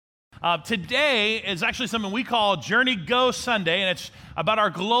Today is actually something we call Journey Go Sunday, and it's about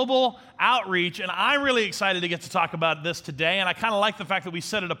our global outreach, and I'm really excited to get to talk about this today, and I kind of like the fact that we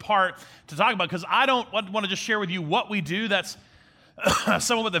set it apart to talk about, because I don't want to just share with you what we do. That's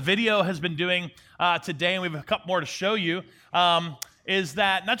some of what the video has been doing today, and we have a couple more to show you. Is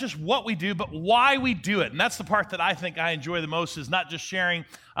that not just what we do, but why we do it. And that's the part that I think I enjoy the most, is not just sharing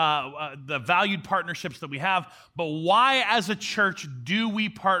the valued partnerships that we have, but why as a church do we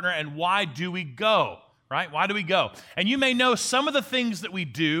partner and why do we go, right? Why do we go? And you may know some of the things that we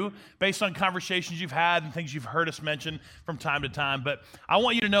do based on conversations you've had and things you've heard us mention from time to time, but I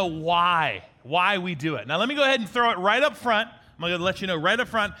want you to know why we do it. Now let me go ahead and throw it right up front. I'm going to let you know right up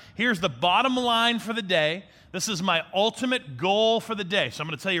front, here's the bottom line for the day. This is my ultimate goal for the day. So I'm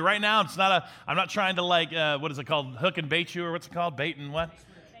going to tell you right now, I'm not trying to what is it called? Hook and bait you, or what's it called? Bait and what?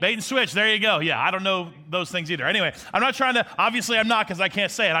 Bait and switch. There you go. Yeah, I don't know those things either. Anyway, obviously I'm not, because I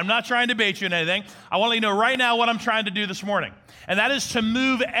can't say it. I'm not trying to bait you in anything. I want to let you know right now what I'm trying to do this morning. And that is to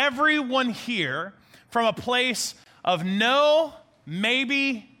move everyone here from a place of no,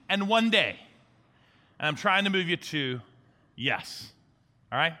 maybe, and one day. And I'm trying to move you to yes.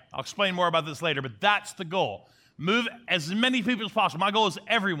 All right? I'll explain more about this later, but that's the goal. Move as many people as possible. My goal is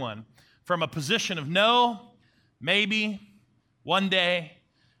everyone from a position of no, maybe, one day,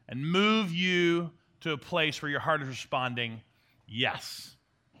 and move you to a place where your heart is responding yes.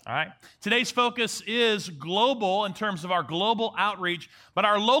 All right? Today's focus is global in terms of our global outreach, but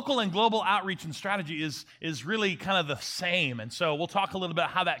our local and global outreach and strategy is really kind of the same. And so we'll talk a little bit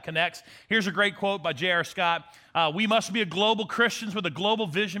how that connects. Here's a great quote by J.R. Scott. We must be a global Christians with a global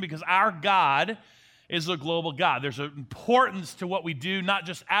vision because our God is a global God. There's an importance to what we do, not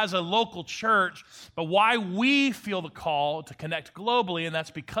just as a local church, but why we feel the call to connect globally, and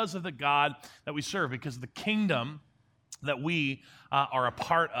that's because of the God that we serve, because of the kingdom that we are a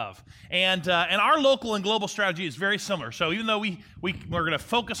part of. And our local and global strategy is very similar. So even though we're going to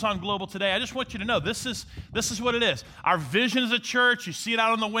focus on global today, I just want you to know this is what it is. Our vision as a church, you see it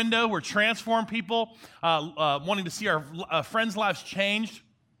out on the window. We're transform people, wanting to see our friends' lives changed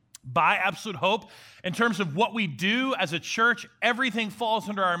by Absolute Hope. In terms of what we do as a church, everything falls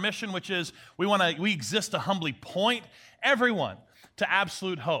under our mission, which is we exist to humbly point everyone to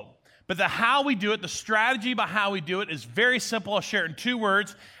Absolute Hope. But the how we do it, the strategy by how we do it is very simple. I'll share it in 2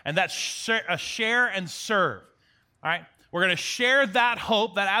 words, and that's share and serve. All right? We're going to share that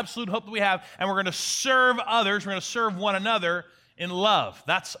hope, that absolute hope that we have, and we're going to serve others. We're going to serve one another in love.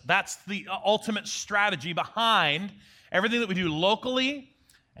 That's the ultimate strategy behind everything that we do locally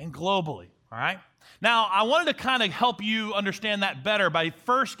and globally. All right? Now, I wanted to kind of help you understand that better by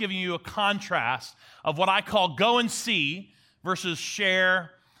first giving you a contrast of what I call go and see versus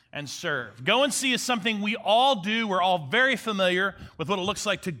share and serve. Go and see is something we all do. We're all very familiar with what it looks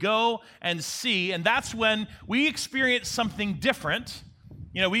like to go and see, and that's when we experience something different.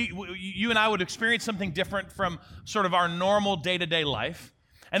 You know, you and I would experience something different from sort of our normal day-to-day life,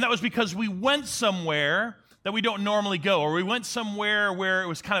 and that was because we went somewhere that we don't normally go, or we went somewhere where it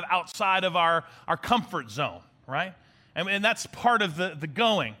was kind of outside of our comfort zone, right? And that's part of the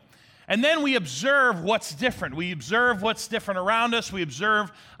going. And then we observe what's different. We observe what's different around us. We observe,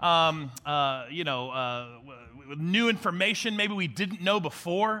 new information maybe we didn't know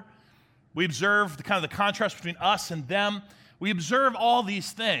before. We observe the contrast between us and them. We observe all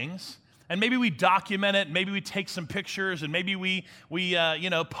these things, and maybe we document it. Maybe we take some pictures, and maybe we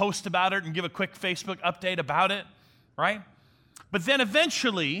post about it and give a quick Facebook update about it, right? But then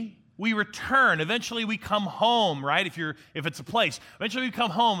eventually we return. Eventually we come home, right? If it's a place. Eventually we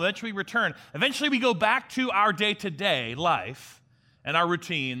come home. Eventually we return. Eventually we go back to our day-to-day life and our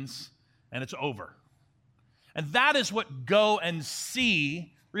routines, and it's over. And that is what go and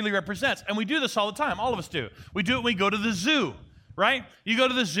see really represents. And we do this all the time. All of us do. We do it when we go to the zoo, right? You go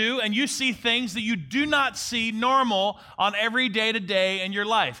to the zoo and you see things that you do not see normal on every day-to-day in your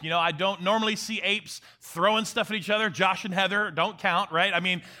life. You know, I don't normally see apes throwing stuff at each other. Josh and Heather don't count, right? I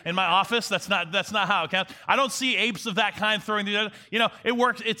mean, in my office, that's not how it counts. I don't see apes of that kind throwing each other. You know, it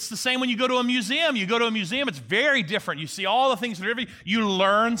works. It's the same when you go to a museum. You go to a museum, it's very different. You see all the things that are different. You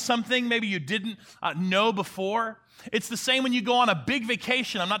learn something maybe you didn't know before. It's the same when you go on a big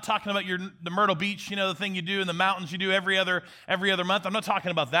vacation. I'm not talking about the Myrtle Beach, the thing you do in the mountains you do every other month. I'm not talking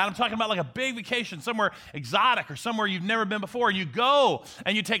about that. I'm talking about like a big vacation, somewhere exotic or somewhere you've never been before. And you go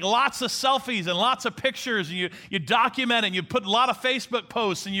and you take lots of selfies and lots of pictures, and you document and you put a lot of Facebook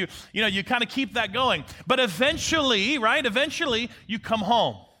posts, and you kind of keep that going. But eventually, right? Eventually you come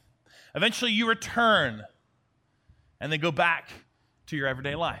home. Eventually you return and then go back to your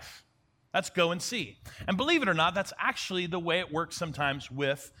everyday life. That's go and see. And believe it or not, that's actually the way it works sometimes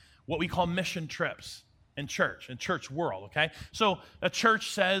with what we call mission trips in church world, okay? So a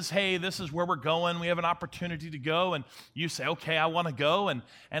church says, hey, this is where we're going. We have an opportunity to go. And you say, okay, I want to go. And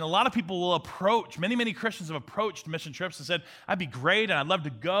a lot of people will approach, many Christians have approached mission trips and said, I'd be great and I'd love to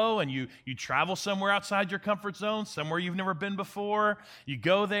go. And you travel somewhere outside your comfort zone, somewhere you've never been before. You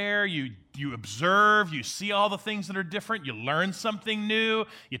go there, you observe, you see all the things that are different. You learn something new.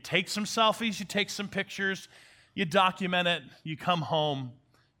 You take some selfies, you take some pictures, you document it, you come home,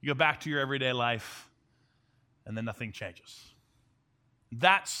 you go back to your everyday life, and then nothing changes.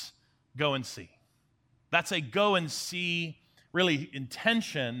 That's go and see. That's a go and see, really,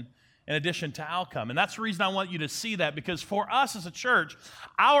 intention in addition to outcome. And that's the reason I want you to see that, because for us as a church,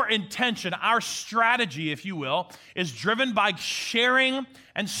 our intention, our strategy, if you will, is driven by sharing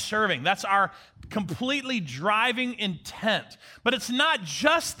and serving. That's our completely driving intent. But it's not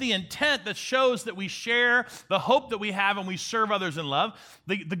just the intent that shows that we share the hope that we have and we serve others in love.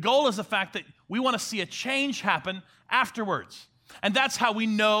 The goal is the fact that we want to see a change happen afterwards. And that's how we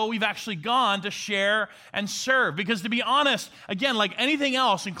know we've actually gone to share and serve. Because to be honest, again, like anything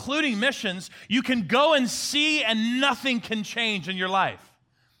else, including missions, you can go and see and nothing can change in your life.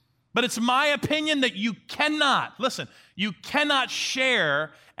 But it's my opinion that you cannot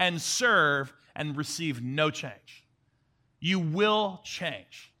share and serve and receive no change. You will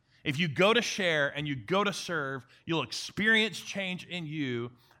change. If you go to share and you go to serve, you'll experience change in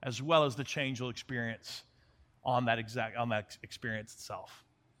you as well as the change you'll experience on that experience itself.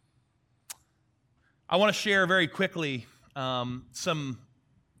 I want to share very quickly some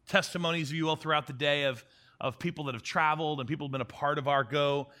testimonies, if you will, throughout the day of people that have traveled and people who have been a part of our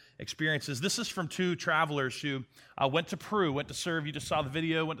Go experiences. This is from two travelers who went to Peru, went to serve. You just saw the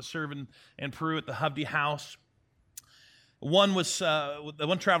video, went to serve in Peru at the Hovde House. One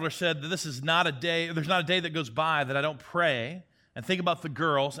traveler said that there's not a day that goes by that I don't pray and think about the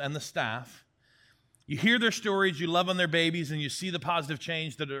girls and the staff. You hear their stories, you love on their babies, and you see the positive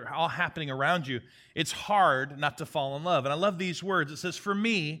change that are all happening around you. It's hard not to fall in love. And I love these words. It says, for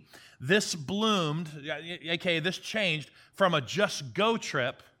me, this bloomed, aka this changed from a just go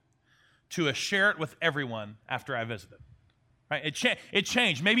trip to a share it with everyone after I visited. Right? It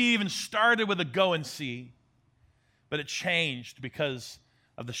changed. Maybe it even started with a go and see, but it changed because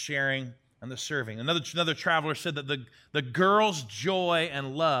of the sharing and the serving. Another traveler said that the girls' joy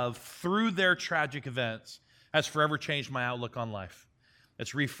and love through their tragic events has forever changed my outlook on life.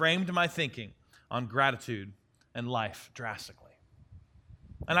 It's reframed my thinking on gratitude and life drastically.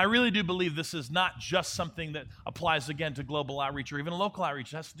 And I really do believe this is not just something that applies, again, to global outreach or even local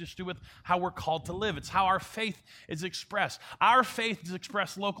outreach. It has to just do with how we're called to live. It's how our faith is expressed. Our faith is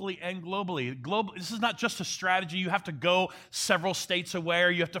expressed locally and globally. This is not just a strategy. You have to go several states away or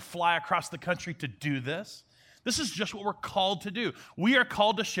you have to fly across the country to do this. This is just what we're called to do. We are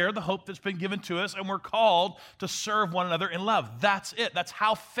called to share the hope that's been given to us, and we're called to serve one another in love. That's it. That's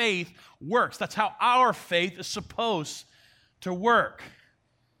how faith works. That's how our faith is supposed to work.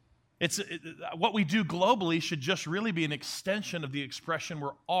 What we do globally should just really be an extension of the expression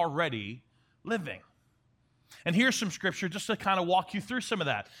we're already living. And here's some scripture just to kind of walk you through some of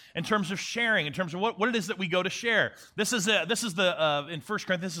that in terms of sharing, in terms of what it is that we go to share. This is in 1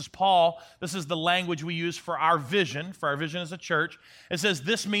 Corinthians, this is Paul. This is the language we use for our vision as a church. It says,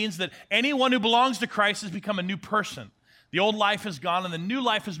 this means that anyone who belongs to Christ has become a new person. The old life is gone and the new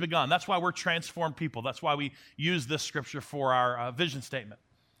life has begun. That's why we're transformed people. That's why we use this scripture for our vision statement.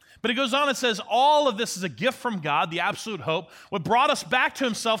 But it goes on and says, all of this is a gift from God, the absolute hope, what brought us back to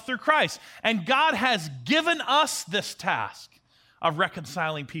himself through Christ. And God has given us this task of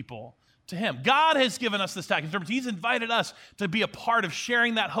reconciling people to him. God has given us this task. In terms, he's invited us to be a part of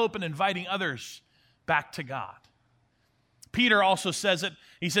sharing that hope and inviting others back to God. Peter also says it.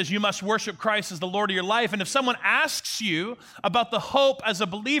 He says, you must worship Christ as the Lord of your life. And if someone asks you about the hope as a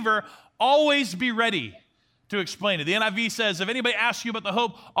believer, always be ready to explain it. The NIV says, if anybody asks you about the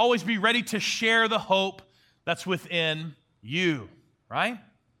hope, always be ready to share the hope that's within you, right?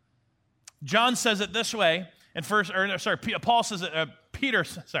 John says it this way Paul says it, Peter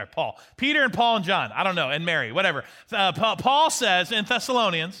and Paul and John, I don't know, and Mary, whatever. Paul says in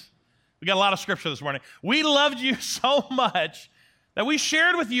Thessalonians, we got a lot of scripture this morning, we loved you so much that we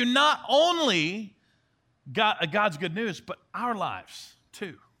shared with you not only God's good news, but our lives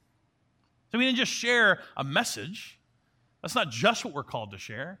too. So we didn't just share a message. That's not just what we're called to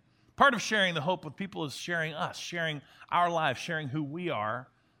share. Part of sharing the hope with people is sharing us, sharing our lives, sharing who we are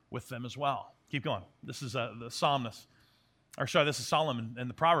with them as well. Keep going. This is the psalmist. This is Solomon in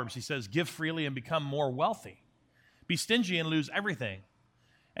the Proverbs. He says, give freely and become more wealthy. Be stingy and lose everything.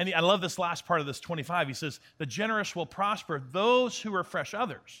 And I love this last part of this 25. He says, the generous will prosper. Those who refresh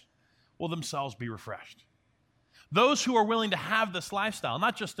others will themselves be refreshed. Those who are willing to have this lifestyle,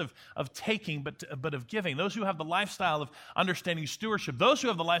 not just of taking, but of giving. Those who have the lifestyle of understanding stewardship. Those who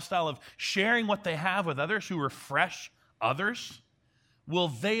have the lifestyle of sharing what they have with others, who refresh others, will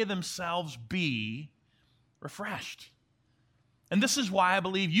they themselves be refreshed. And this is why I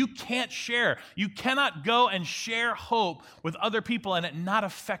believe you can't share. You cannot go and share hope with other people and it not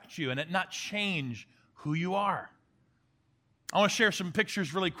affect you and it not change who you are. I want to share some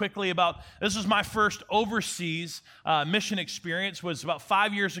pictures really quickly about, this is my first overseas mission experience, was about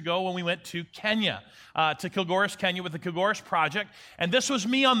 5 years ago when we went to Kenya, to Kilgoris, Kenya with the Kilgoris Project. And this was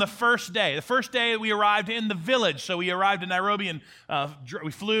me on the first day. The first day we arrived in the village. So we arrived in Nairobi and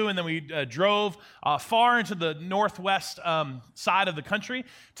we flew and then we drove far into the northwest side of the country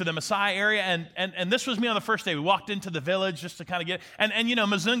to the Maasai area. And this was me on the first day. We walked into the village just to kind of get, and you know,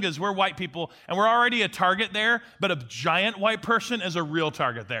 Mazungas, we're white people and we're already a target there, but a giant white person is a real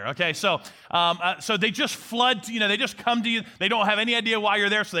target there, okay? So they just flood, they just come to you. They don't have any idea why you're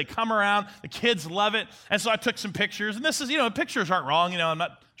there, so they come around. The kids love it. And so I took some pictures, and this is, pictures aren't wrong. I'm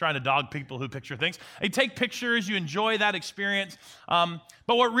not trying to dog people who picture things. You take pictures, you enjoy that experience.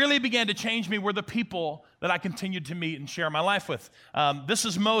 But what really began to change me were the people that I continued to meet and share my life with. This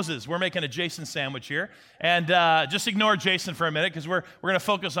is Moses. We're making a Jason sandwich here. And just ignore Jason for a minute because we're going to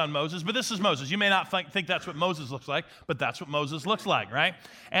focus on Moses. But this is Moses. You may not think that's what Moses looks like, but that's what Moses looks like, right?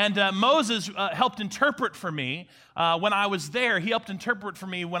 And Moses helped interpret for me when I was there. He helped interpret for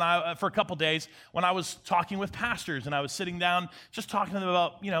me for a couple days when I was talking with pastors and I was sitting down just talking to them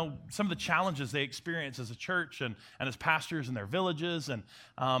about, some of the challenges they experience as a church and as pastors in their villages and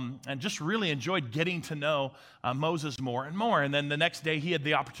just really enjoyed getting to know Moses more and more. And then the next day he had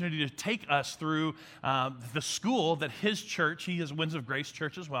the opportunity to take us through the school that his church, he has Winds of Grace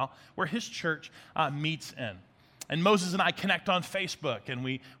Church as well, where his church meets in. And Moses and I connect on Facebook, and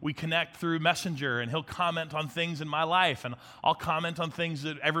we connect through Messenger, and he'll comment on things in my life, and I'll comment on things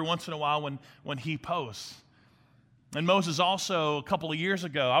that every once in a while when he posts. And Moses also, a couple of years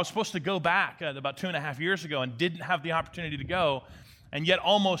ago, I was supposed to go back about 2.5 years ago and didn't have the opportunity to go, and yet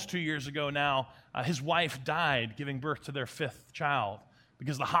almost 2 years ago now, his wife died giving birth to their 5th child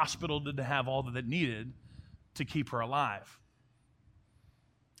because the hospital didn't have all that it needed to keep her alive.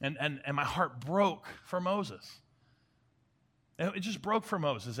 And my heart broke for Moses. It just broke for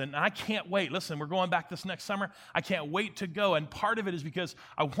Moses, and I can't wait. Listen, we're going back this next summer. I can't wait to go, and part of it is because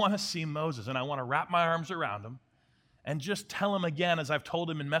I want to see Moses, and I want to wrap my arms around him and just tell him again, as I've told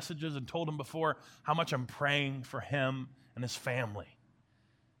him in messages and told him before, how much I'm praying for him and his family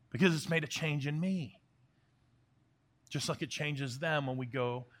because it's made a change in me, just like it changes them when we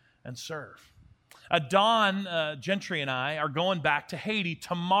go and serve. Don Gentry and I are going back to Haiti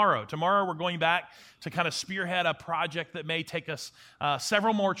tomorrow. Tomorrow we're going back to kind of spearhead a project that may take us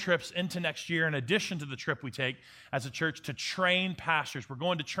several more trips into next year in addition to the trip we take as a church to train pastors. We're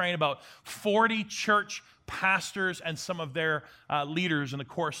going to train about 40 church pastors and some of their leaders in the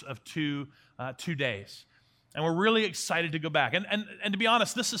course of 2 days. And we're really excited to go back. And to be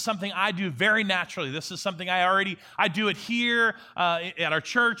honest, this is something I do very naturally. This is something I do it here at our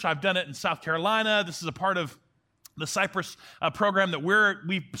church. I've done it in South Carolina. This is a part of the Cypress program that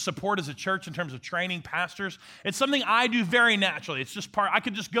we support as a church in terms of training pastors. It's something I do very naturally. It's just I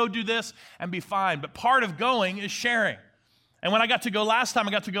could just go do this and be fine. But part of going is sharing. And when I got to go last time,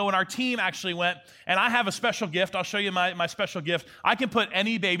 I got to go when our team actually went. And I have a special gift. I'll show you my special gift. I can put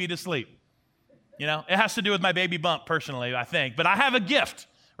any baby to sleep. It has to do with my baby bump personally, I think. But I have a gift,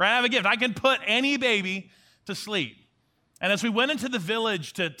 right? I have a gift. I can put any baby to sleep. And as we went into the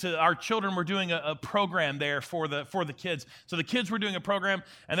village to our children, we're doing a program there for the kids. So the kids were doing a program,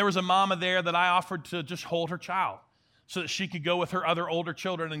 and there was a mama there that I offered to just hold her child so that she could go with her other older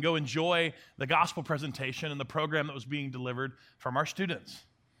children and go enjoy the gospel presentation and the program that was being delivered from our students.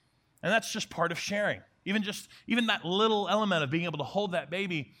 And that's just part of sharing. Even that little element of being able to hold that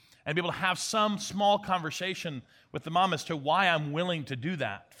baby and be able to have some small conversation with the mom as to why I'm willing to do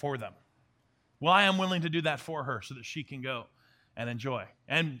that for them. Why I'm willing to do that for her so that she can go and enjoy.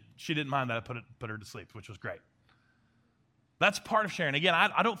 And she didn't mind that I put her to sleep, which was great. That's part of sharing. Again,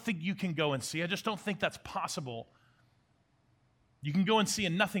 I don't think you can go and see. I just don't think that's possible. You can go and see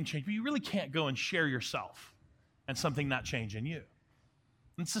and nothing change, but you really can't go and share yourself and something not change in you.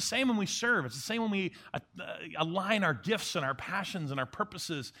 And it's the same when we serve. It's the same when we align our gifts and our passions and our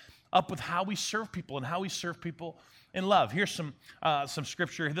purposes up with how we serve people and how we serve people in love. Here's some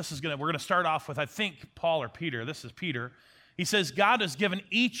scripture. We're going to start off with, I think, Paul or Peter. This is Peter. He says, God has given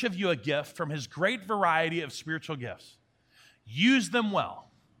each of you a gift from his great variety of spiritual gifts. Use them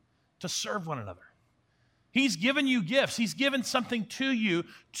well to serve one another. He's given you gifts. He's given something to you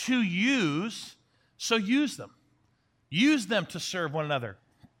to use, so use them. Use them to serve one another.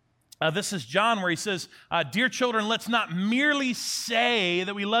 This is John where he says, dear children, let's not merely say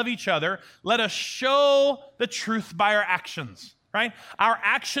that we love each other. Let us show the truth by our actions, right? Our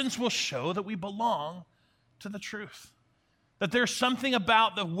actions will show that we belong to the truth. That there's something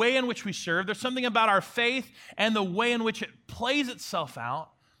about the way in which we serve, there's something about our faith and the way in which it plays itself out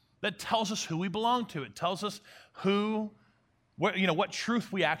that tells us who we belong to. It tells us what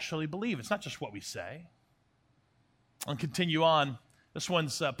truth we actually believe. It's not just what we say. I'll continue on. This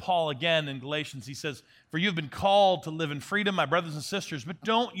one's Paul again in Galatians. He says, for you've been called to live in freedom, my brothers and sisters, but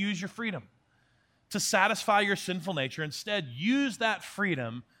don't use your freedom to satisfy your sinful nature. Instead, use that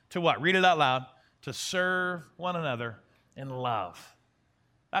freedom to what? Read it out loud. To serve one another in love.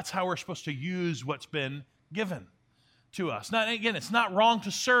 That's how we're supposed to use what's been given to us. Now, again, it's not wrong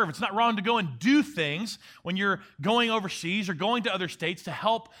to serve. It's not wrong to go and do things when you're going overseas or going to other states to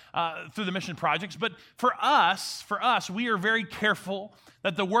help through the mission projects. But for us, we are very careful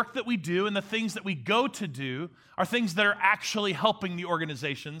that the work that we do and the things that we go to do are things that are actually helping the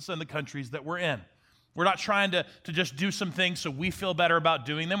organizations and the countries that we're in. We're not trying to just do some things so we feel better about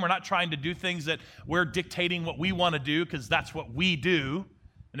doing them. We're not trying to do things that we're dictating what we want to do because that's what we do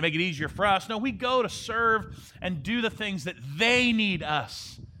and to make it easier for us. No, we go to serve and do the things that they need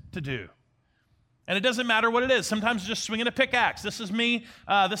us to do. And it doesn't matter what it is. Sometimes it's just swinging a pickaxe. This is me.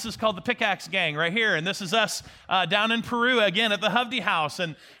 This is called the Pickaxe Gang right here. And this is us down in Peru, again, at the Hovde House.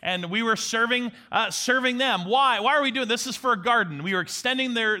 And we were serving them. Why? Why are we doing this? This is for a garden. We were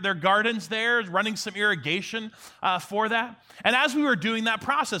extending their gardens there, running some irrigation for that. And as we were doing that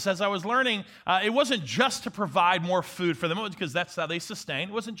process, as I was learning, it wasn't just to provide more food for them, because that's how they sustain.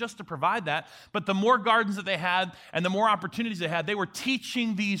 It wasn't just to provide that, but the more gardens that they had and the more opportunities they had, they were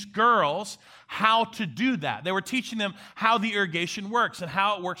teaching these girls how to do that. They were teaching them how the irrigation works and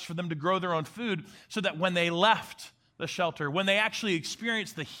how it works for them to grow their own food so that when they left the shelter, when they actually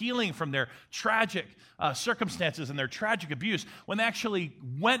experienced the healing from their tragic circumstances and their tragic abuse, when they actually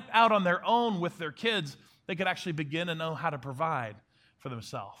went out on their own with their kids, they could actually begin to know how to provide for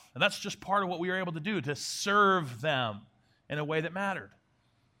themselves. And that's just part of what we were able to do, to serve them in a way that mattered.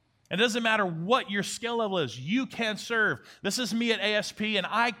 And it doesn't matter what your skill level is, you can serve. This is me at ASP, and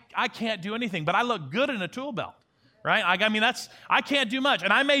I can't do anything, but I look good in a tool belt, right? I can't do much.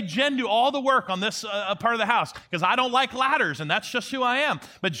 And I made Jen do all the work on this part of the house because I don't like ladders, and that's just who I am.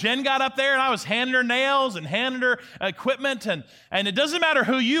 But Jen got up there, and I was handing her nails and handing her equipment, and it doesn't matter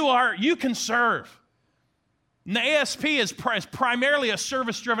who you are, you can serve. And the ASP is primarily a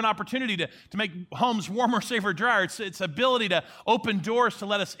service-driven opportunity to make homes warmer, safer, drier. It's ability to open doors to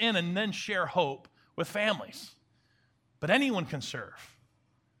let us in and then share hope with families. But anyone can serve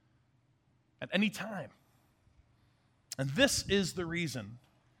at any time. And this is the reason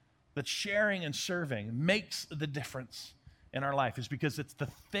that sharing and serving makes the difference in our life, is because it's the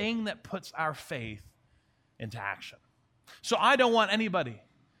thing that puts our faith into action. So I don't want anybody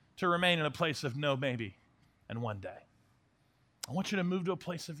to remain in a place of no, maybe, and one day. I want you to move to a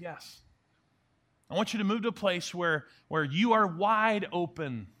place of yes. I want you to move to a place where you are wide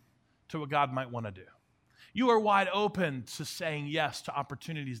open to what God might want to do. You are wide open to saying yes to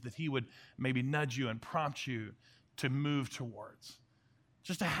opportunities that He would maybe nudge you and prompt you to move towards.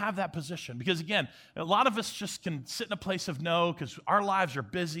 Just to have that position. Because again, a lot of us just can sit in a place of no because our lives are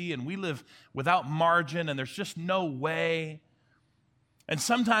busy and we live without margin and there's just no way. And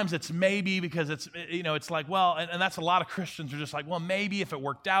sometimes it's maybe because it's like, well, and that's a lot of Christians are just like, well, maybe if it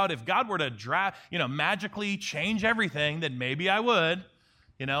worked out, if God were to magically change everything, then maybe I would.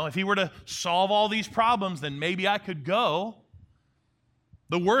 If He were to solve all these problems, then maybe I could go.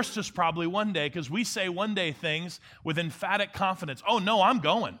 The worst is probably one day, because we say one day things with emphatic confidence. Oh no, I'm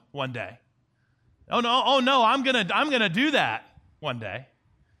going one day. Oh no, I'm gonna do that one day.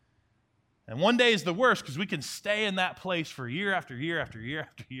 And one day is the worst because we can stay in that place for year after year after year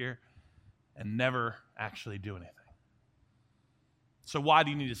after year and never actually do anything. So why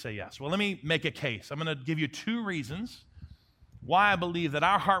do you need to say yes? Well, let me make a case. I'm going to give you 2 reasons why I believe that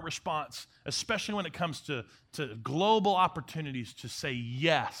our heart response, especially when it comes to global opportunities to say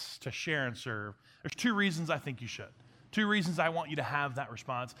yes, to share and serve, there's 2 reasons I think you should. 2 reasons I want you to have that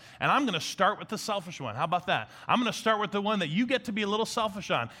response. And I'm going to start with the selfish one. How about that? I'm going to start with the one that you get to be a little selfish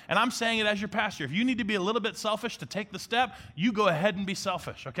on. And I'm saying it as your pastor. If you need to be a little bit selfish to take the step, you go ahead and be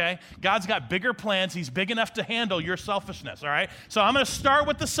selfish, okay? God's got bigger plans. He's big enough to handle your selfishness, all right? So I'm going to start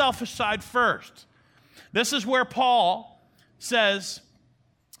with the selfish side first. This is where Paul says,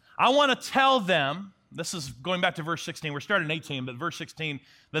 I want to tell them, this is going back to verse 16. We're starting in 18, but verse 16,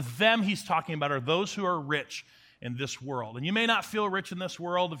 the them he's talking about are those who are rich in this world. And you may not feel rich in this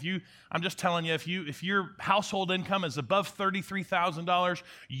world. I'm just telling you, if your household income is above $33,000,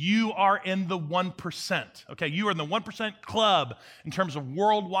 you are in the 1%. Okay, you are in the 1% club in terms of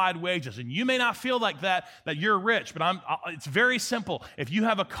worldwide wages. And you may not feel like that you're rich, but it's very simple. If you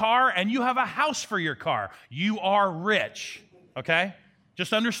have a car and you have a house for your car, you are rich. Okay?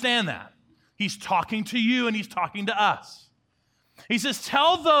 Just understand that. He's talking to you and he's talking to us. He says,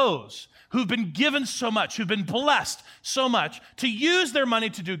 tell those who've been given so much, who've been blessed so much, to use their money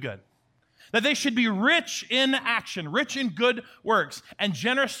to do good. That they should be rich in action, rich in good works, and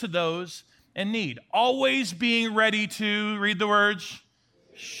generous to those in need. Always being ready to, read the words,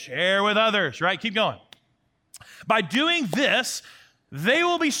 share with others, right? Keep going. By doing this, they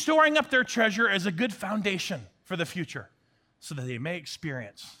will be storing up their treasure as a good foundation for the future, so that they may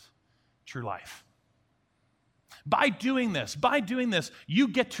experience true life. By doing this, you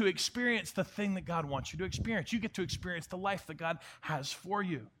get to experience the thing that God wants you to experience. You get to experience the life that God has for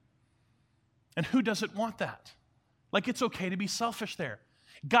you. And who doesn't want that? Like, it's okay to be selfish there.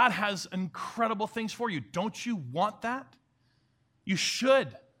 God has incredible things for you. Don't you want that? You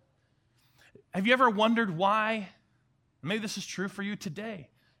should. Have you ever wondered why? Maybe this is true for you today.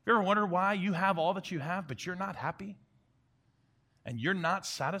 Have you ever wondered why you have all that you have, but you're not happy? And you're not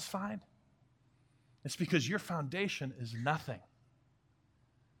satisfied? It's because your foundation is nothing.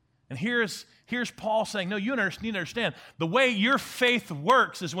 And here's Paul saying, no, you need to understand, the way your faith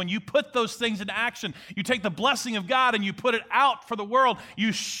works is when you put those things into action. You take the blessing of God and you put it out for the world.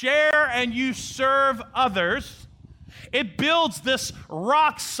 You share and you serve others. It builds this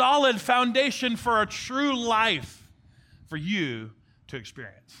rock-solid foundation for a true life for you to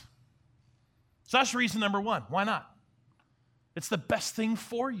experience. So that's reason number one. Why not? It's the best thing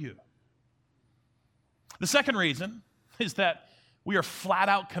for you. The second reason is that we are flat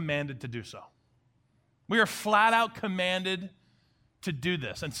out commanded to do so. We are flat out commanded to do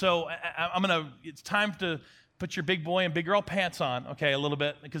this. And so it's time to put your big boy and big girl pants on, okay, a little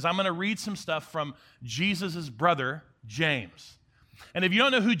bit, because I'm going to read some stuff from Jesus' brother, James. And if you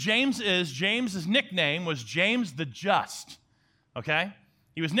don't know who James is, James's nickname was James the Just, okay?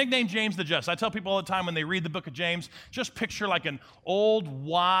 He was nicknamed James the Just. I tell people all the time when they read the book of James, just picture like an old,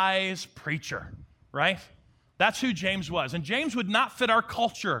 wise preacher, right? That's who James was. And James would not fit our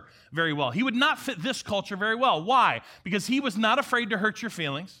culture very well. He would not fit this culture very well. Why? Because he was not afraid to hurt your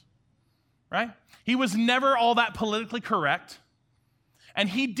feelings, right? He was never all that politically correct. And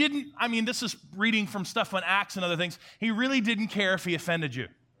he didn't, this is reading from stuff on Acts and other things, he really didn't care if he offended you.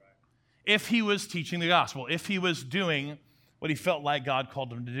 If he was teaching the gospel, if he was doing what he felt like God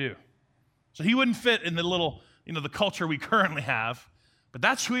called him to do. So he wouldn't fit in the little, the culture we currently have, but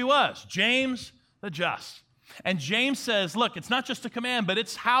that's who he was, James the Just. And James says, look, it's not just a command, but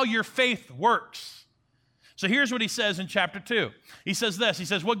it's how your faith works. So here's what he says in chapter 2. He says this, he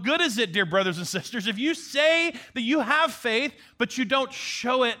says, what good is it, dear brothers and sisters, if you say that you have faith, but you don't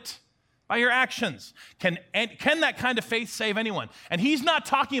show it by your actions? Can that kind of faith save anyone? And he's not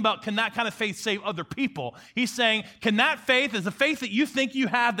talking about can that kind of faith save other people. He's saying, can that faith, is the faith that you think you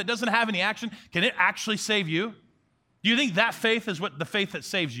have that doesn't have any action, can it actually save you? Do you think that faith is what the faith that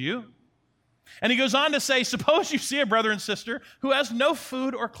saves you? And he goes on to say, suppose you see a brother and sister who has no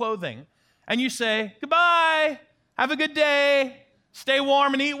food or clothing, and you say, goodbye, have a good day, stay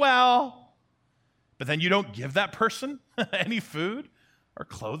warm and eat well. But then you don't give that person any food or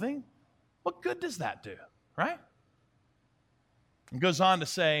clothing. What good does that do, right? It goes on to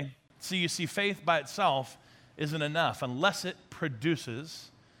say, you see, faith by itself isn't enough unless it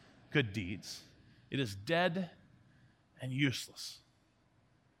produces good deeds. It is dead and useless.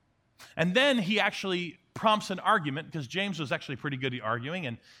 And then he actually prompts an argument, because James was actually pretty good at arguing,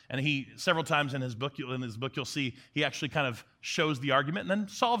 and he, several times in his book, you'll see he actually kind of shows the argument and then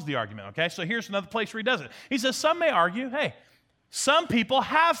solves the argument, okay? So here's another place where he does it. He says, some may argue, hey, some people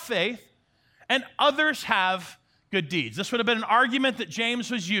have faith and others have good deeds. This would have been an argument that James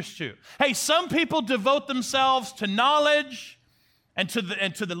was used to. Hey, some people devote themselves to knowledge and to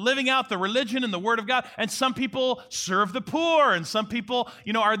the living out the religion and the word of God, and some people serve the poor, and some people,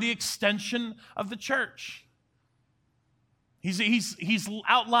 are the extension of the church. He's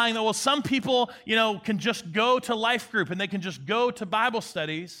outlining that, well, some people, can just go to life group and they can just go to Bible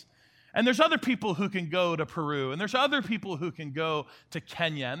studies, and there's other people who can go to Peru, and there's other people who can go to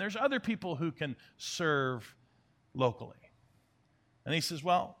Kenya, and there's other people who can serve locally. And he says,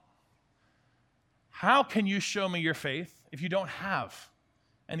 well, how can you show me your faith if you don't have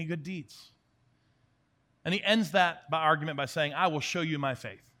any good deeds? And he ends that argument by saying, I will show you my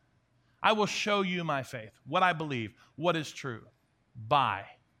faith. I will show you my faith, what I believe, what is true, by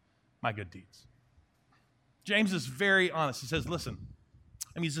my good deeds. James is very honest. He says, listen,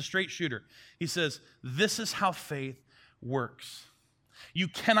 he's a straight shooter. He says, this is how faith works. You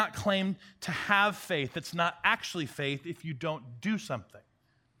cannot claim to have faith that's not actually faith if you don't do something.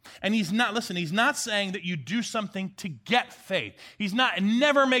 And he's not saying that you do something to get faith.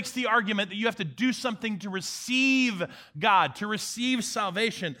 Never makes the argument that you have to do something to receive God, to receive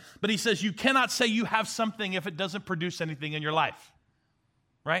salvation. But he says you cannot say you have something if it doesn't produce anything in your life,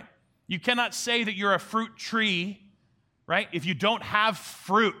 right? You cannot say that you're a fruit tree, right, if you don't have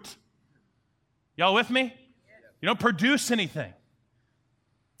fruit. Y'all with me? You don't produce anything.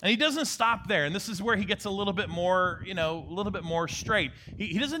 And he doesn't stop there, and this is where he gets a little bit more straight.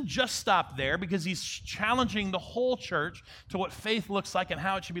 He doesn't just stop there because he's challenging the whole church to what faith looks like and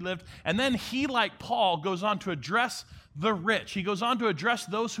how it should be lived. And then he, like Paul, goes on to address the rich. He goes on to address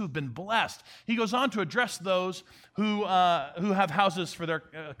those who've been blessed. He goes on to address those who have houses for their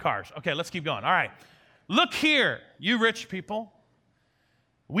cars. Okay, let's keep going. All right. Look here, you rich people.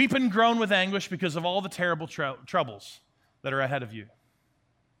 Weep and groan with anguish because of all the terrible troubles that are ahead of you.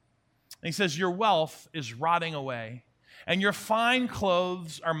 And he says, your wealth is rotting away, and your fine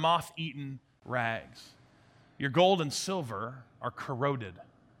clothes are moth-eaten rags. Your gold and silver are corroded.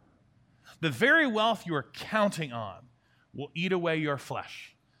 The very wealth you are counting on will eat away your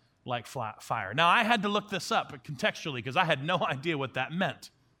flesh like fire. Now, I had to look this up contextually because I had no idea what that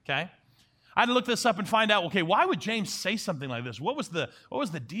meant, okay? I had to look this up and find out, okay, why would James say something like this? What was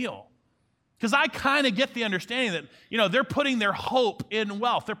the deal? Because I kind of get the understanding that, they're putting their hope in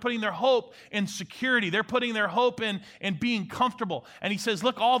wealth. They're putting their hope in security. They're putting their hope in being comfortable. And he says,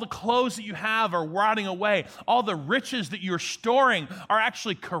 look, all the clothes that you have are rotting away. All the riches that you're storing are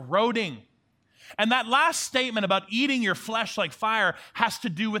actually corroding. And that last statement about eating your flesh like fire has to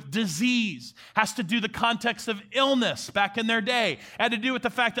do with disease, has to do the context of illness back in their day. It had to do with the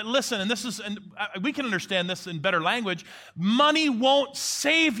fact that, listen, and we can understand this in better language, money won't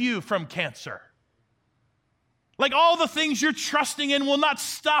save you from cancer. Like all the things you're trusting in will not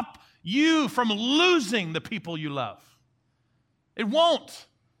stop you from losing the people you love. It won't.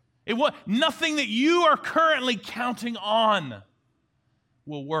 Nothing that you are currently counting on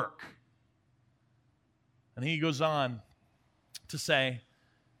will work. And he goes on to say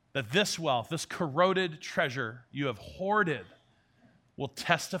that this wealth, this corroded treasure you have hoarded, will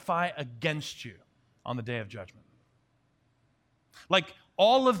testify against you on the day of judgment. Like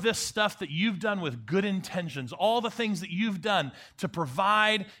all of this stuff that you've done with good intentions, all the things that you've done to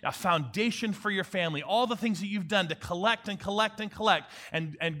provide a foundation for your family, all the things that you've done to collect and collect and collect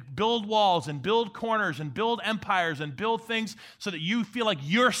and build walls and build corners and build empires and build things so that you feel like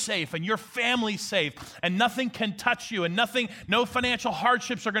you're safe and your family's safe and nothing can touch you and no financial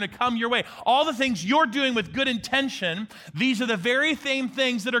hardships are going to come your way. All the things you're doing with good intention, these are the very same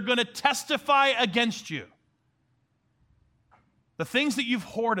things that are going to testify against you. The things that you've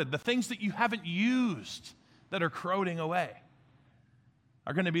hoarded, the things that you haven't used that are corroding away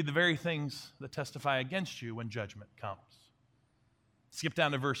are going to be the very things that testify against you when judgment comes. Skip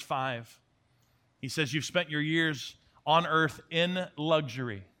down to verse 5. He says, you've spent your years on earth in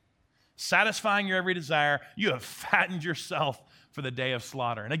luxury, satisfying your every desire. You have fattened yourself for the day of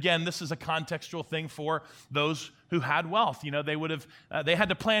slaughter. And again, this is a contextual thing for those who had wealth. They had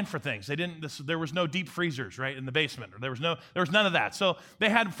to plan for things. There was no deep freezers, right, in the basement. Or there was none of that. So they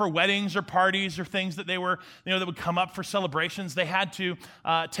had, for weddings or parties or things that that would come up for celebrations, they had to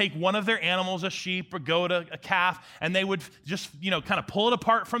take one of their animals, a sheep, a goat, a calf, and they would just, kind of pull it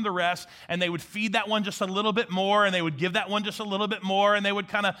apart from the rest, and they would feed that one just a little bit more, and they would give that one just a little bit more, and they would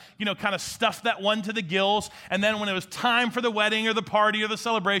kind of stuff that one to the gills, and then when it was time for the wedding or the party or the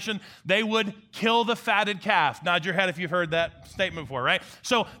celebration, they would kill the fatted calf. Nod your head if you've heard that statement before, right?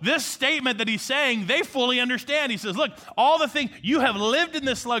 So this statement that he's saying, they fully understand. He says, look, all the things, you have lived in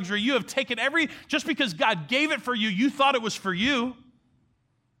this luxury, you have taken just because God gave it for you, you thought it was for you,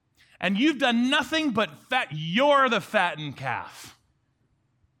 and you've done nothing but you're the fattened calf.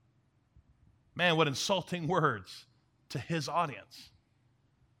 Man, what insulting words to his audience.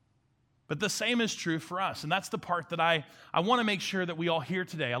 But the same is true for us, and that's the part that I want to make sure that we all hear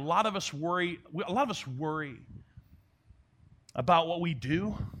today. A lot of us worry about what we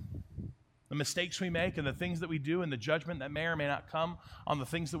do, the mistakes we make, and the things that we do, and the judgment that may or may not come on the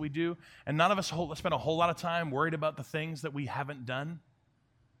things that we do. And none of us spend a whole lot of time worried about the things that we haven't done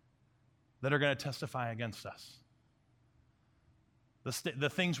that are going to testify against us. The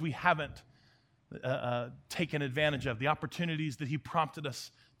things we haven't taken advantage of, the opportunities that he prompted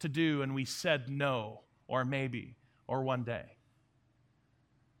us to do, and we said no, or maybe, or one day.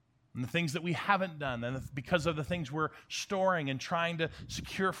 and the things that we haven't done, and because of the things we're storing and trying to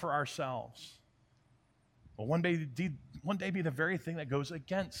secure for ourselves, will one day be the very thing that goes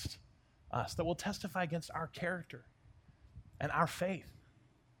against us, that will testify against our character and our faith.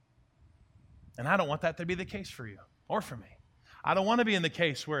 And I don't want that to be the case for you or for me. I don't want to be in the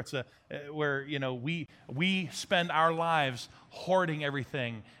case where we spend our lives hoarding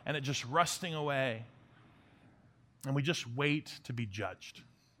everything and it just rusting away, and we just wait to be judged.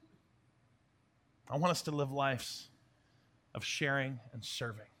 I want us to live lives of sharing and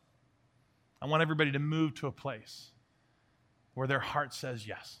serving. I want everybody to move to a place where their heart says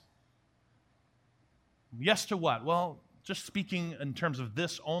yes. Yes to what? Well, just speaking in terms of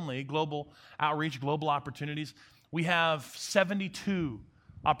this only, global outreach, global opportunities, we have 72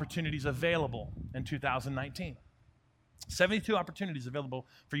 opportunities available in 2019. 72 opportunities available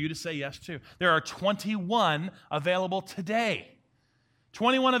for you to say yes to. There are 21 available today.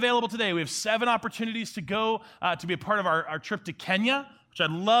 21 available today. We have 7 opportunities to go to be a part of our trip to Kenya, which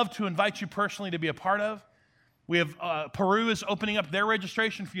I'd love to invite you personally to be a part of. We have Peru is opening up their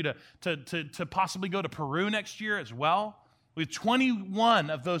registration for you to possibly go to Peru next year as well. We have 21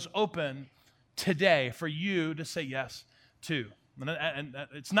 of those open today for you to say yes to. And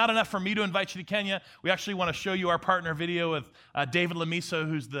it's not enough for me to invite you to Kenya. We actually want to show you our partner video with David Lamiso,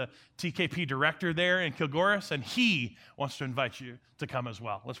 who's the TKP director there in Kilgoris, and he wants to invite you to come as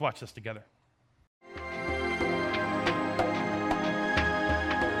well. Let's watch this together.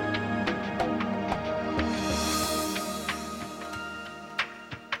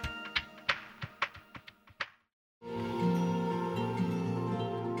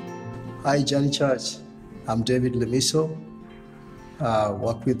 Hi, Journey Church. I'm David Lamiso.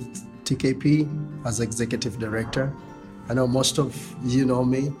 Work with TKP as Executive Director. I know most of you know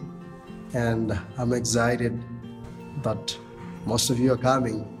me, and I'm excited that most of you are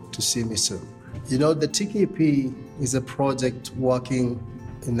coming to see me soon. You know, the TKP is a project working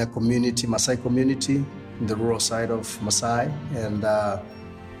in the community, Maasai community, in the rural side of Maasai, and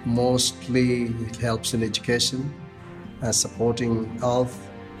mostly it helps in education, supporting health,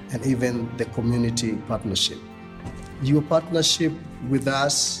 and even the community partnership. Your partnership with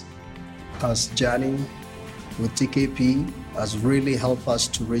us as Journey, with TKP, has really helped us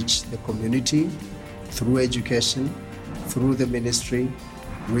to reach the community through education, through the ministry,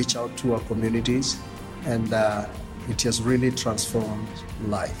 reach out to our communities, and it has really transformed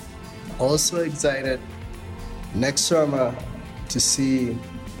life. Also excited next summer to see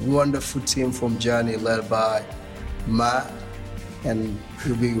a wonderful team from Journey led by Matt, and it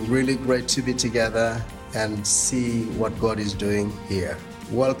will be really great to be together and see what God is doing here.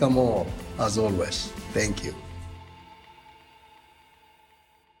 Welcome all, as always. Thank you.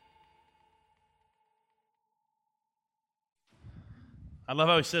 I love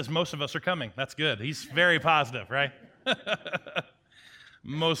how he says most of us are coming. That's good. He's very positive, right?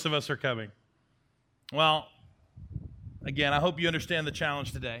 Most of us are coming. Well, again, I hope you understand the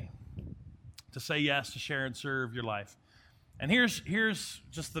challenge today to say yes, to share and serve your life. And here's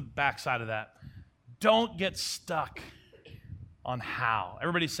just the backside of that. Don't get stuck on how.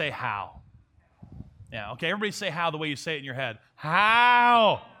 Everybody say how. Yeah, okay, everybody say how the way you say it in your head.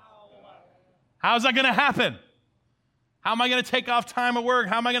 How? How's that going to happen? How am I going to take off time at work?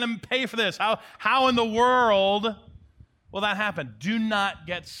 How am I going to pay for this? How in the world will that happen? Do not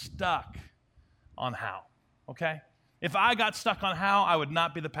get stuck on how, okay? If I got stuck on how, I would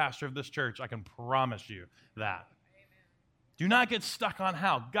not be the pastor of this church. I can promise you that. Do not get stuck on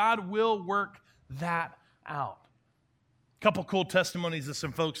how. God will work that out. A couple cool testimonies of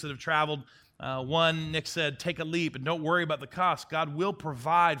some folks that have traveled. One, Nick said, take a leap and don't worry about the cost. God will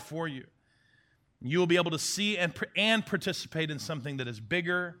provide for you. You will be able to see and participate in something that is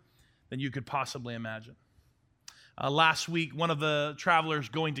bigger than you could possibly imagine. Last week, one of the travelers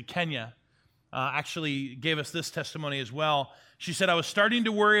going to Kenya actually gave us this testimony as well. She said, I was starting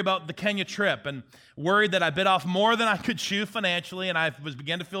to worry about the Kenya trip and worried that I bit off more than I could chew financially, and I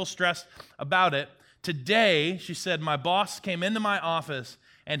began to feel stressed about it. Today, she said, my boss came into my office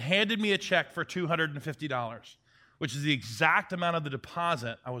and handed me a check for $250, which is the exact amount of the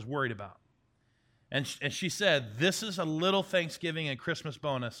deposit I was worried about. And she said, this is a little Thanksgiving and Christmas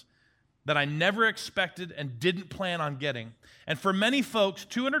bonus that I never expected and didn't plan on getting. And for many folks,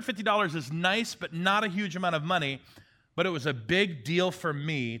 $250 is nice, but not a huge amount of money. But it was a big deal for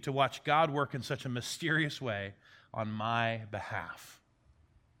me to watch God work in such a mysterious way on my behalf.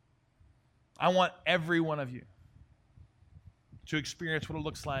 I want every one of you to experience what it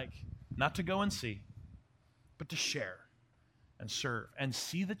looks like, not to go and see, but to share and serve and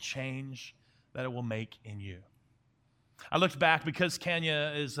see the change that it will make in you. I looked back because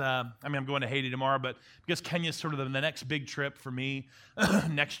Kenya is, I'm going to Haiti tomorrow, but because Kenya is sort of the next big trip for me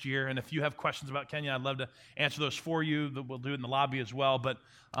next year. And if you have questions about Kenya, I'd love to answer those for you. We'll do it in the lobby as well. But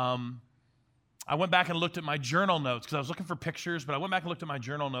I went back and looked at my journal notes because I was looking for pictures, but I went back and looked at my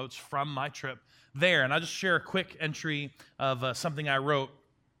journal notes from my trip there. And I'll just share a quick entry of something I wrote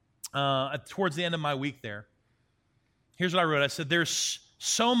towards the end of my week there. Here's what I wrote. I said, there's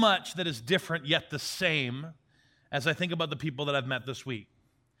so much that is different yet the same as I think about the people that I've met this week.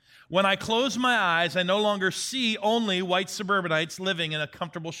 When I close my eyes, I no longer see only white suburbanites living in a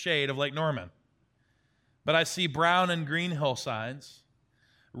comfortable shade of Lake Norman, but I see brown and green hillsides,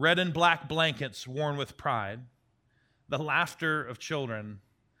 red and black blankets worn with pride, the laughter of children,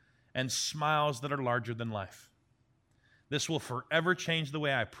 and smiles that are larger than life. This will forever change the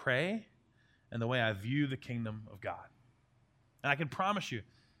way I pray and the way I view the kingdom of God. And I can promise you,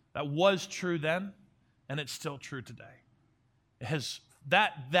 that was true then, and it's still true today. It has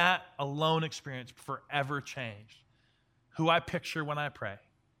that alone experience forever changed who I picture when I pray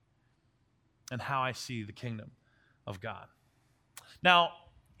and how I see the kingdom of God. Now,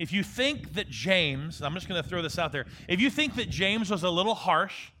 if you think that James, I'm just going to throw this out there, if you think that James was a little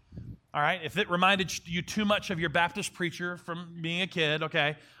harsh, all right, if it reminded you too much of your Baptist preacher from being a kid,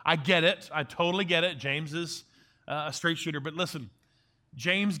 okay, I get it. I totally get it. James is a straight shooter. But listen,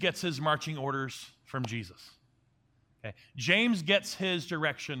 James gets his marching orders from Jesus. Okay? James gets his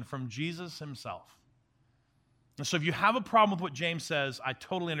direction from Jesus himself. And so if you have a problem with what James says, I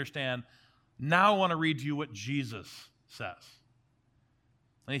totally understand. Now I want to read to you what Jesus says.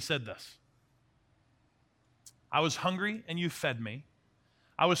 And he said this: I was hungry and you fed me.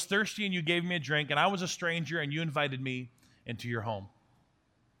 I was thirsty and you gave me a drink, and I was a stranger and you invited me into your home.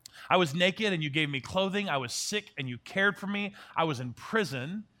 I was naked and you gave me clothing. I was sick and you cared for me. I was in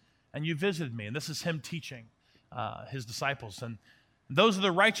prison and you visited me. And this is him teaching his disciples. And those are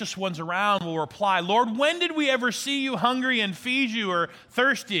the righteous ones around will reply, Lord, when did we ever see you hungry and feed you, or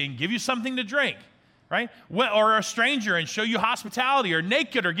thirsty and give you something to drink? Right? Or a stranger and show you hospitality, or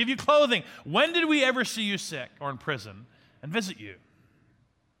naked or give you clothing? When did we ever see you sick or in prison and visit you?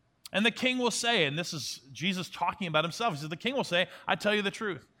 And the king will say, and this is Jesus talking about himself, he says, the king will say, I tell you the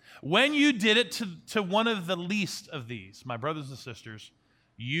truth. When you did it to one of the least of these, my brothers and sisters,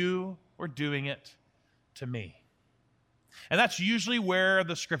 you were doing it to me. And that's usually where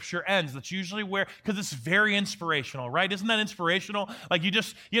the scripture ends. That's usually where, because it's very inspirational, right? Isn't that inspirational? Like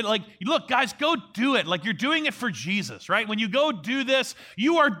look, guys, go do it. Like you're doing it for Jesus, right? When you go do this,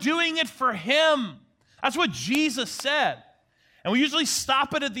 you are doing it for him. That's what Jesus said. And we usually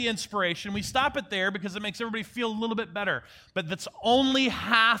stop it at the inspiration. We stop it there because it makes everybody feel a little bit better. But that's only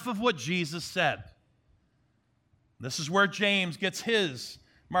half of what Jesus said. This is where James gets his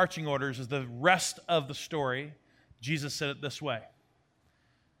marching orders, is the rest of the story. Jesus said it this way: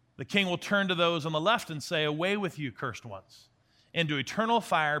 the king will turn to those on the left and say, away with you, cursed ones, into eternal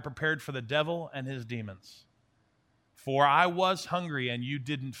fire prepared for the devil and his demons. For I was hungry and you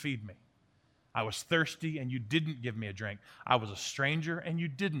didn't feed me. I was thirsty and you didn't give me a drink. I was a stranger and you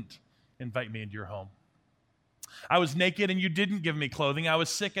didn't invite me into your home. I was naked and you didn't give me clothing. I was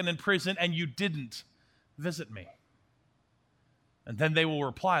sick and in prison and you didn't visit me. And then they will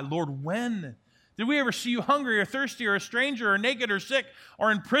reply, Lord, when did we ever see you hungry or thirsty or a stranger or naked or sick or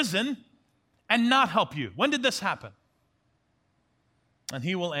in prison and not help you? When did this happen? And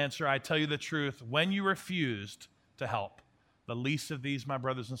he will answer, I tell you the truth, when you refused to help the least of these, my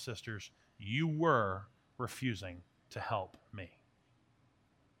brothers and sisters, you were refusing to help me.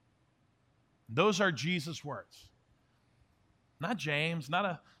 Those are Jesus' words. Not James,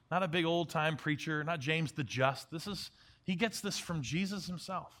 not a big old-time preacher, not James the Just. He gets this from Jesus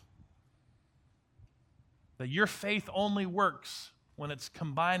himself. That your faith only works when it's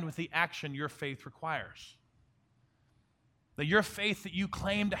combined with the action your faith requires. That your faith that you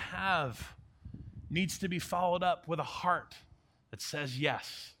claim to have needs to be followed up with a heart that says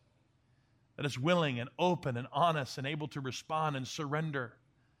yes, that is willing and open and honest and able to respond and surrender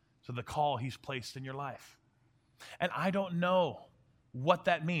to the call he's placed in your life. And I don't know what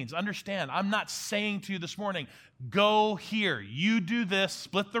that means. Understand, I'm not saying to you this morning, go here, you do this,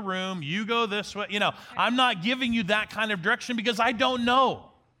 split the room, you go this way. I'm not giving you that kind of direction because I don't know.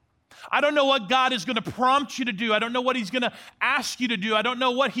 I don't know what God is going to prompt you to do. I don't know what he's going to ask you to do. I don't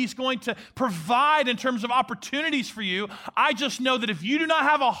know what he's going to provide in terms of opportunities for you. I just know that if you do not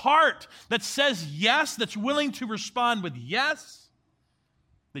have a heart that says yes, that's willing to respond with yes,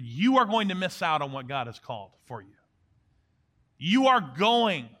 that you are going to miss out on what God has called for you. You are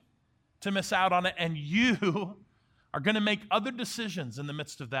going to miss out on it, and you are going to make other decisions in the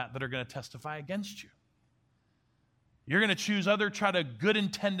midst of that are going to testify against you. You're going to choose other good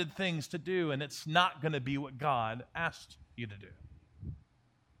intended things to do, and it's not going to be what God asked you to do.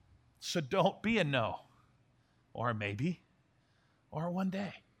 So don't be a no, or a maybe, or a one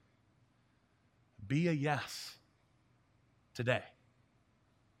day. Be a yes today.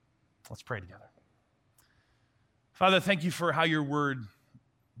 Let's pray together. Father, thank you for how your word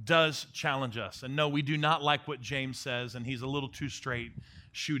does challenge us. And no, we do not like what James says, and he's a little too straight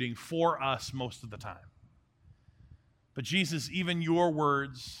shooting for us most of the time. But Jesus, even your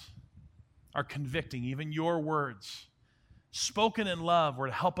words are convicting. Even your words, spoken in love, were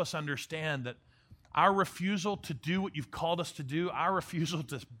to help us understand that our refusal to do what you've called us to do, our refusal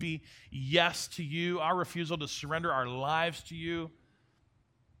to be yes to you, our refusal to surrender our lives to you,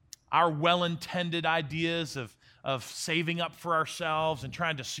 our well-intended ideas of saving up for ourselves and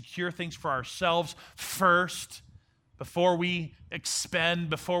trying to secure things for ourselves first before we expend,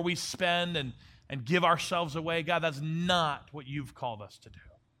 before we spend and give ourselves away. God, that's not what you've called us to do.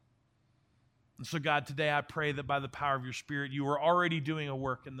 And so, God, today I pray that by the power of your Spirit, you are already doing a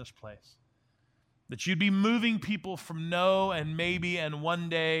work in this place. That you'd be moving people from no and maybe and one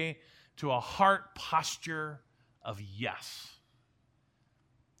day to a heart posture of yes.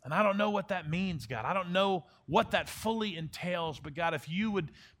 And I don't know what that means, God. I don't know what that fully entails, but God, if you would,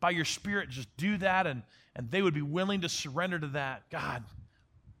 by your Spirit, just do that and they would be willing to surrender to that, God,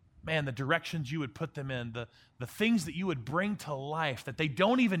 man, the directions you would put them in, the things that you would bring to life that they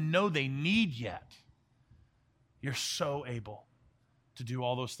don't even know they need yet, you're so able to do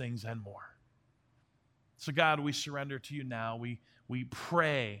all those things and more. So God, we surrender to you now. We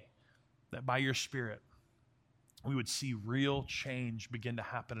pray that by your Spirit, we would see real change begin to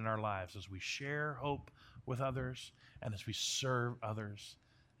happen in our lives as we share hope with others and as we serve others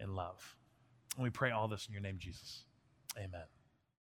in love. And we pray all this in your name, Jesus. Amen.